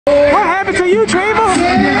you, 𝓔𝓵.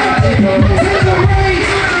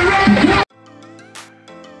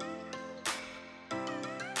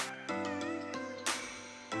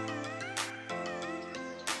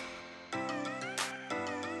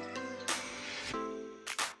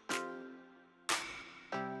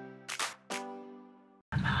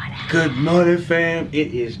 Good morning, fam.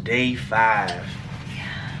 It is day 5.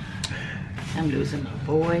 I'm losing my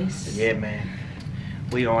voice. Yeah, man.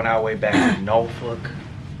 We on our way back to Norfolk.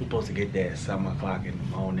 We're supposed to get there at 7 o'clock in the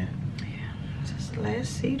morning. Yeah, just the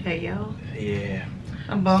last seat there, y'all. Yeah.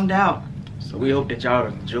 I'm bummed out. So we hope that y'all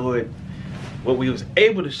enjoyed what we was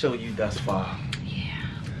able to show you thus far. Yeah.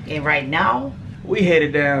 And right now, we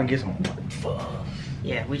headed down and get some breakfast.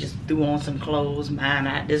 Yeah, we just threw on some clothes.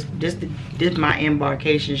 This my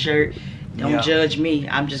embarkation shirt. Don't judge me.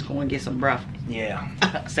 I'm just going to get some breakfast.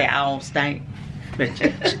 Yeah. Say I don't stink.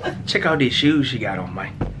 Check out these shoes she got on,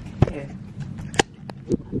 man. Yeah.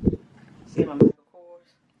 See my Michael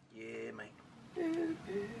Kors? Yeah, man.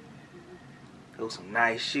 Those some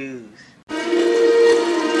nice shoes.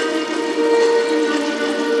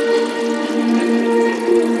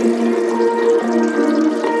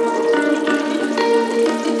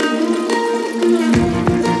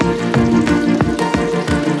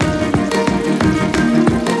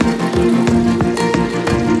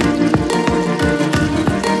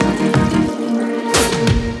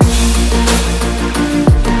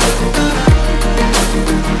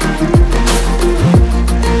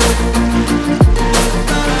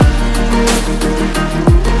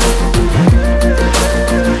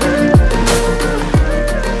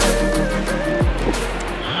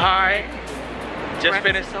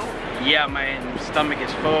 Yeah, my stomach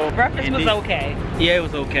is full. Breakfast was okay. Yeah, it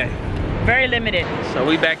was okay. Very limited. So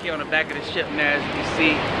we back here on the back of the ship now, as you can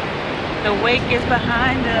see. The wake is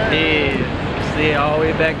behind us. Yeah, you can see it all the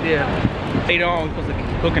way back there. Later on, we're supposed to be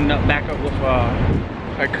hooking up back up with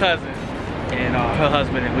her cousin and her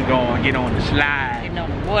husband, and we're gonna get on the slide. Getting on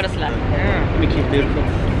the water slide. Let me keep beautiful.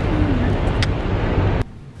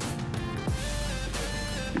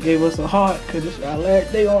 Gave us a heart because it's our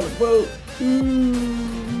last day on the boat.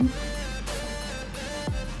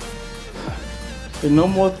 So no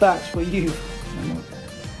more thoughts for you. No more thoughts.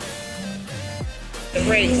 The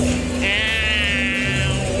race.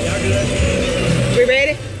 Y'all good? We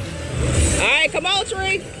ready? Alright, come on,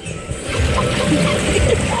 Tree.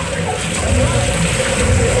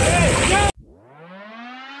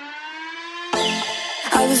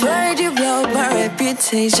 I was worried you blow my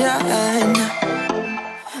reputation,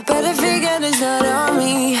 but I figured it's not on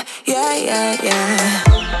me. Yeah.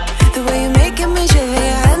 The way you're making me shiver,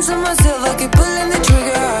 your hands on myself, I keep pulling the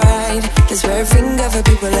trigger, alright. This very finger for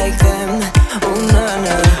people like them. Oh,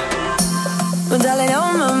 no. Well, darling,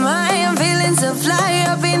 on my mind, I'm feeling so fly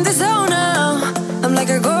up in the zone now. I'm like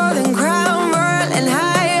a golden crown, whirling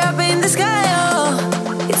high up in the sky, oh.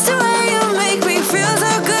 It's the way you make me feel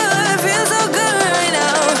so good right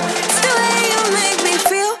now. It's the way you make me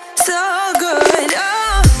feel so good,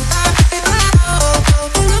 oh.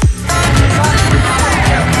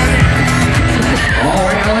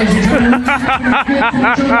 Ladies and gentlemen,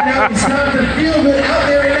 it's time to feel good out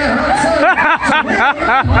there in that hot sun.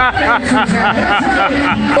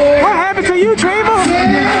 What happened to you, 𝓔𝓵?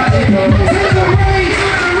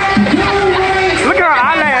 Look at her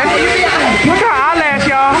eyelash. Look at her eyelash,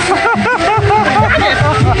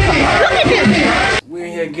 y'all. We're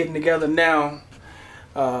here getting together now.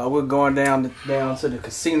 We're going down to the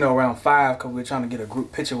casino around 5 because we're trying to get a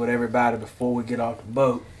group picture with everybody before we get off the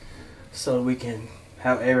boat, so we can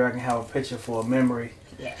everyone can have a picture for a memory.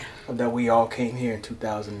 Yeah. That we all came here in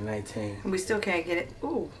 2019. We still can't get it.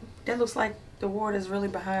 Ooh, that looks like the water's really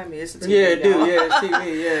behind me. It's a TV, yeah, it do. Yeah, it's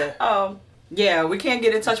TV. Yeah. Yeah, we can't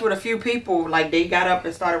get in touch with a few people. Like, they got up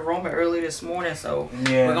and started roaming early this morning, so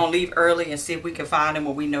we're gonna leave early and see if we can find them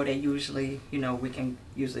where we know they usually, we can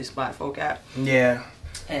usually spot folk at. Yeah.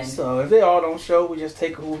 And so if they all don't show, we just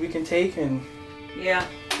take who we can take, and yeah.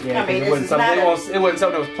 I mean, it wasn't something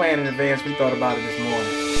that was planned in advance. We thought about it this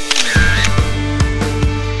morning.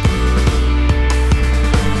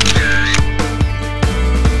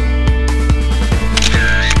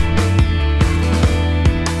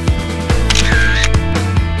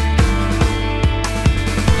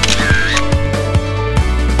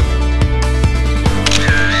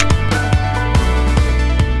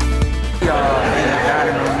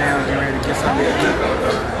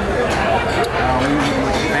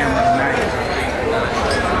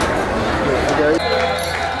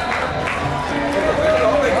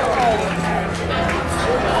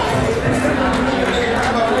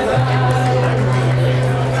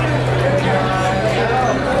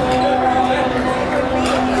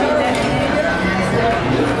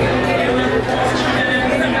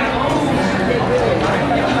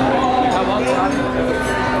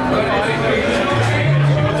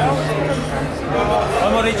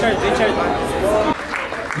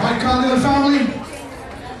 Carnival family.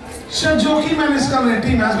 Chef 𝓔𝓿𝓏 and his culinary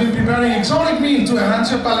team has been preparing exotic meals to enhance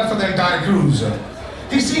your palate for the entire cruise.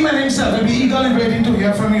 The seaman himself will be eagerly waiting to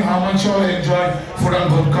hear from you how much you all enjoy food on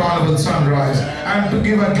board Carnival Sunrise. And to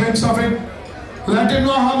give a glimpse of it, let him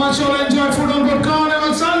know how much you all enjoy food on board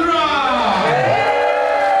Carnival Sunrise.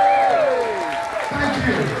 Thank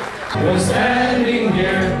you. We're standing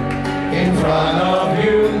here in front of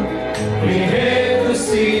you. We hate to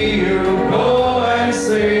see you go and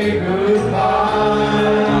say goodbye.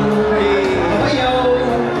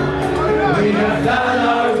 We have done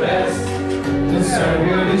our best to serve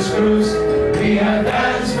you this cruise. We have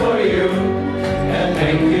danced for you and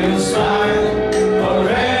make you smile.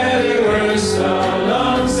 Already we're so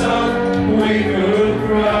lonesome we could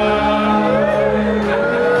cry.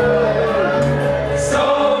 So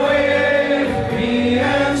wave me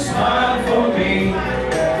and smile for me.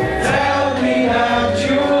 Tell me that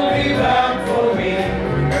you'll be back for me,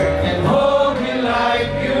 and hold me like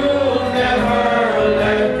you'll never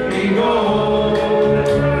let me go.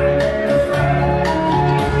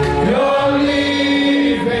 You're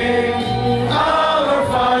leaving our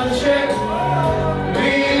fun ship.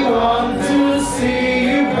 We want to see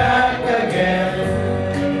you back again.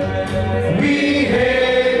 We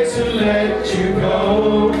hate to let you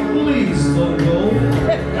go. Please don't go.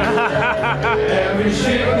 Every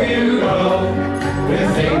ship you go, we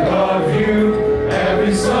think of you.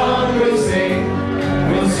 Every song we'll sing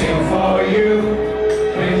for you.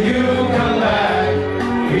 When you come back,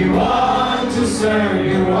 we want to serve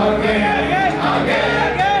you again,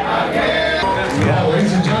 again, again. Well,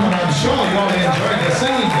 ladies and gentlemen, I'm sure you all enjoyed the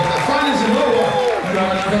singing, but the fun isn't over. You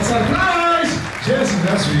have another surprise. Jason,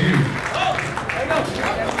 that's for you.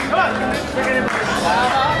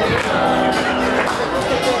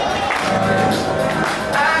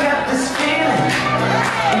 I got this feeling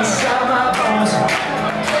inside my bones.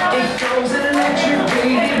 It goes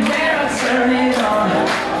electric-wavy when I turn it on.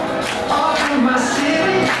 All through my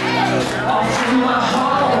city, all through my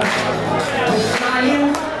home. We're flying.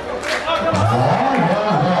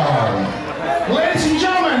 Ladies and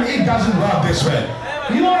gentlemen, it doesn't work this way.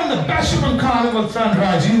 You are in the best ship on Carnival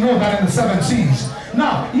Sunrise. You know that in the 7 seas.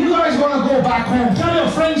 Now, you guys want to go back home. Tell your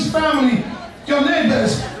friends, family, your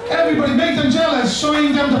neighbors, everybody, make them jealous,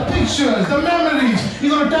 showing them the pictures, the memories.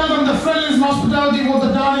 You're going to tell them the friendliness and hospitality what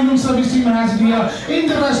the dining room service team has here in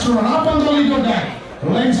the restaurant, up on the Lido deck.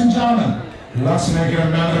 Ladies and gentlemen, let's make it a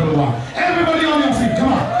memorable one. Everybody on your feet,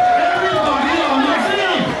 come on. Everybody on your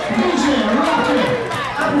feet. DJ, rock it.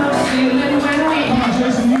 I'm not feeling when we. Come on,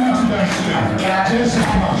 Jason, you need to dance too. Jason,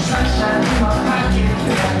 come on. Sunshine in my pocket,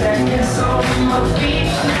 that gets on my feet,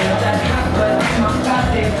 that hot blood in my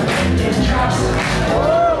body, it drops.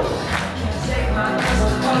 Whoa! Can't take my eyes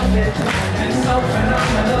off it, it's so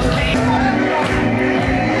phenomenal.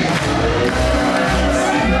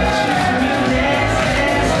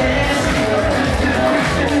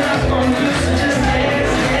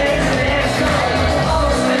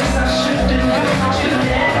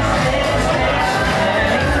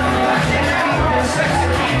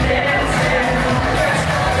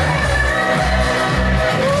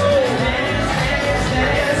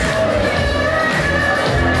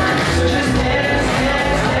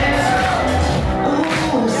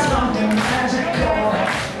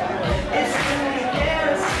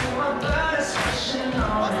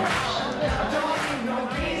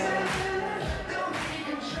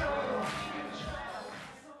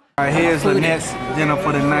 Alright, here's Lynette's dinner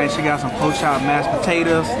for the night. She got some poached chop mashed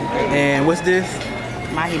potatoes. And what's this?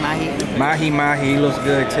 Mahi mahi. Mahi mahi, looks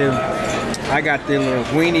good too. I got the little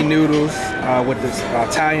weenie noodles with this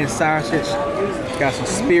Italian sausage. Got some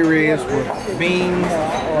spear ribs with beans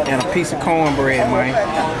and a piece of cornbread, man.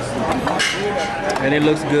 And it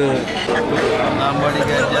looks good.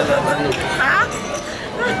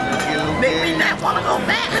 Make me not want to go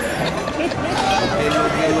back.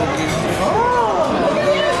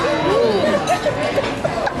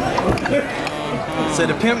 So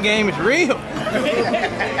the pimp game is real. You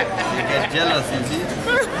get jealous, is it?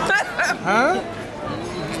 Huh?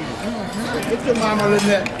 What's your mama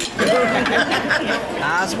Lynette?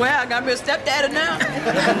 I swear, I got me a stepdaddy now.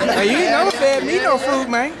 Hey, you ain't never fed me no food,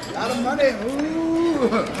 man. A lot of money. Ooh.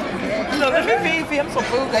 Look, let me feed him some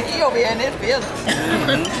food, cause he over here in his feelings.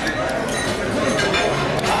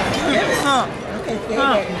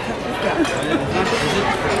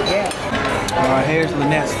 Here's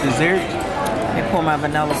Lynette's dessert. They pour my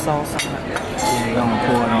vanilla sauce on it. Yeah, you're gonna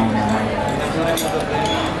pour it on there, man.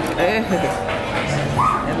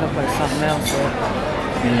 It looks like something else. So.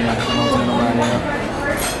 Yeah, don't tell nobody else.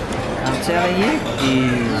 I'm telling you.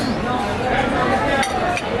 Yeah.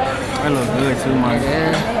 That looks good too, man.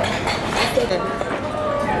 Yeah.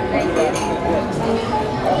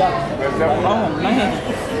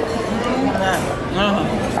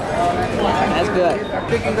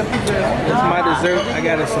 This is my dessert. I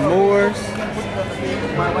got some s'mores.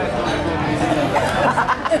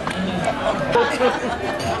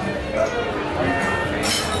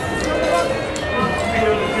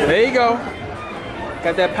 There you go.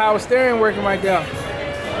 Got that power steering working right there.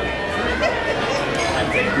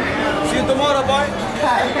 See you tomorrow, boy.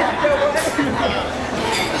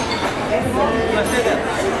 Stay there.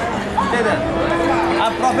 Stay there.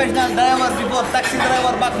 I'm professional driver before taxi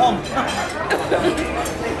driver back home.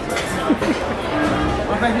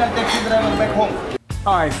 Professional taxi driver back home.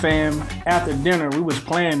 Alright fam, after dinner we was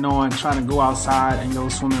planning on trying to go outside and go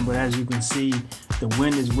swimming, but as you can see, the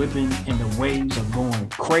wind is whipping and the waves are going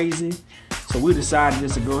crazy. So we decided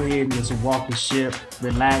just to go ahead and just walk the ship,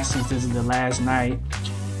 relax since this is the last night.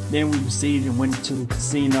 Then we proceeded and went to the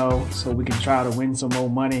casino so we can try to win some more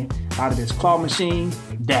money out of this claw machine.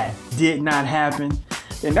 That did not happen.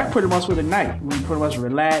 And that pretty much for the night. We pretty much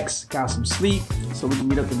relaxed, got some sleep, so we can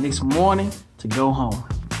meet up the next morning to go home.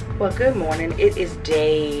 Well, good morning. It is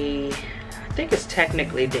day, I think it's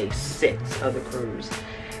technically day 6 of the cruise.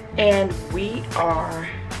 And we are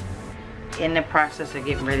in the process of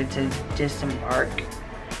getting ready to disembark.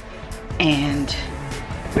 And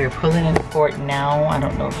we're pulling into port now. I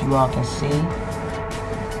don't know if you all can see,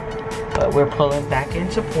 but we're pulling back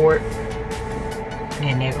into port.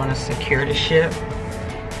 And they're gonna secure the ship.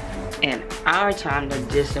 And our time to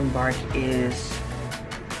disembark is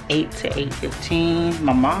 8 to 8:15.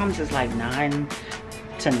 My mom's is like 9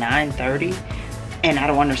 to 9:30, and I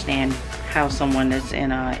don't understand how someone that's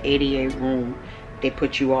in a 88 room, they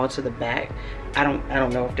put you all to the back. I don't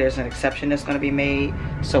know if there's an exception that's going to be made.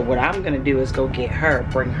 So what I'm going to do is go get her,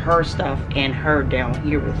 bring her stuff and her down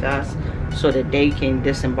here with us so that they can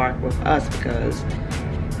disembark with us, because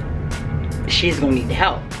she's going to need the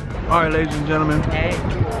help. All right, ladies and gentlemen, Hey.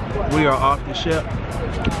 we are off the ship.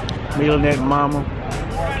 Me, Lynette, and Mama,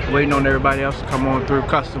 waiting on everybody else to come on through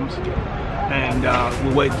customs, and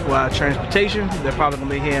we're waiting for our transportation. They're probably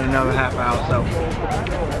gonna be here in another half hour, so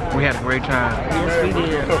we had a great time. Yes, we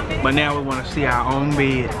did. But now we want to see our own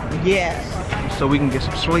bed, Yes. so we can get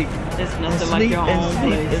some sleep. It's nothing like your own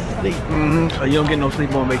place. So you don't get no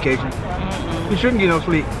sleep on vacation. You shouldn't get no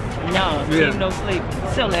sleep. No, Yeah. no sleep.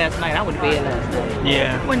 Still last night, I went to bed last night.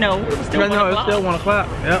 Yeah. Well, no, it was still 1 No, it's o'clock. still 1 o'clock.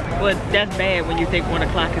 Yep. But that's bad when you think 1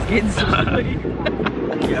 o'clock is getting sleep.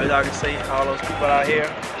 Yeah, y'all can see all those people out here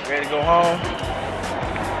ready to go home.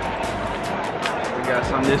 We got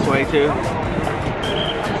some this way too.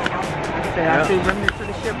 I see them to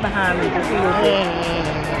the ship behind me. Just a little bit.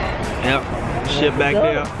 Yep. Ship back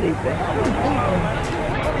there.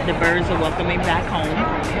 The birds are welcoming back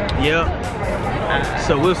home. Yep.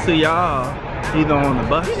 So we'll see y'all either on the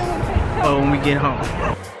bus or when we get home.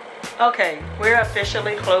 Okay, we're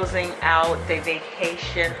officially closing out the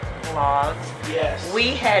vacation vlogs. Yes. We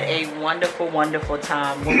had a wonderful, wonderful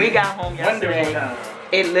time. When we got home yesterday, Wonderful time.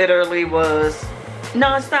 it literally was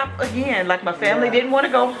non-stop again. Like, my family didn't want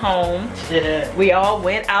to go home. Yeah. We all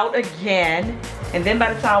went out again. And then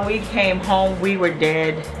by the time we came home, we were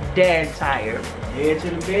dead tired. Head to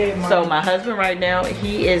the bed, Mama. So my husband right now,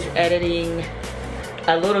 he is editing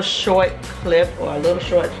a little short clip or a little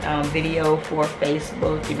short video for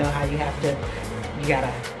Facebook. You know how you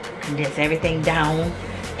gotta condense everything down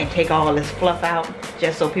and take all this fluff out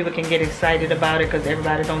just so people can get excited about it, because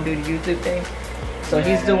everybody don't do the YouTube thing. So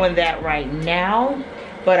he's doing that right now.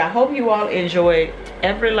 But I hope you all enjoyed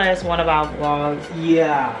every last one of our vlogs.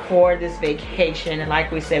 Yeah. For this vacation. And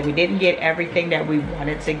like we said, we didn't get everything that we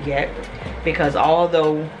wanted to get, because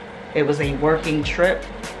although it was a working trip,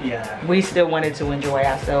 Yeah. we still wanted to enjoy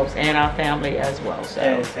ourselves and our family as well. So,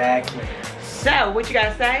 Exactly. so what you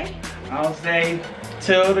gotta say? I'll say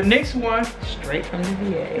till the next one. Straight from the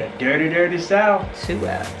VA. The dirty, dirty South. 2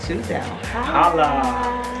 out, 2 down. Holla.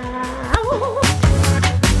 Holla.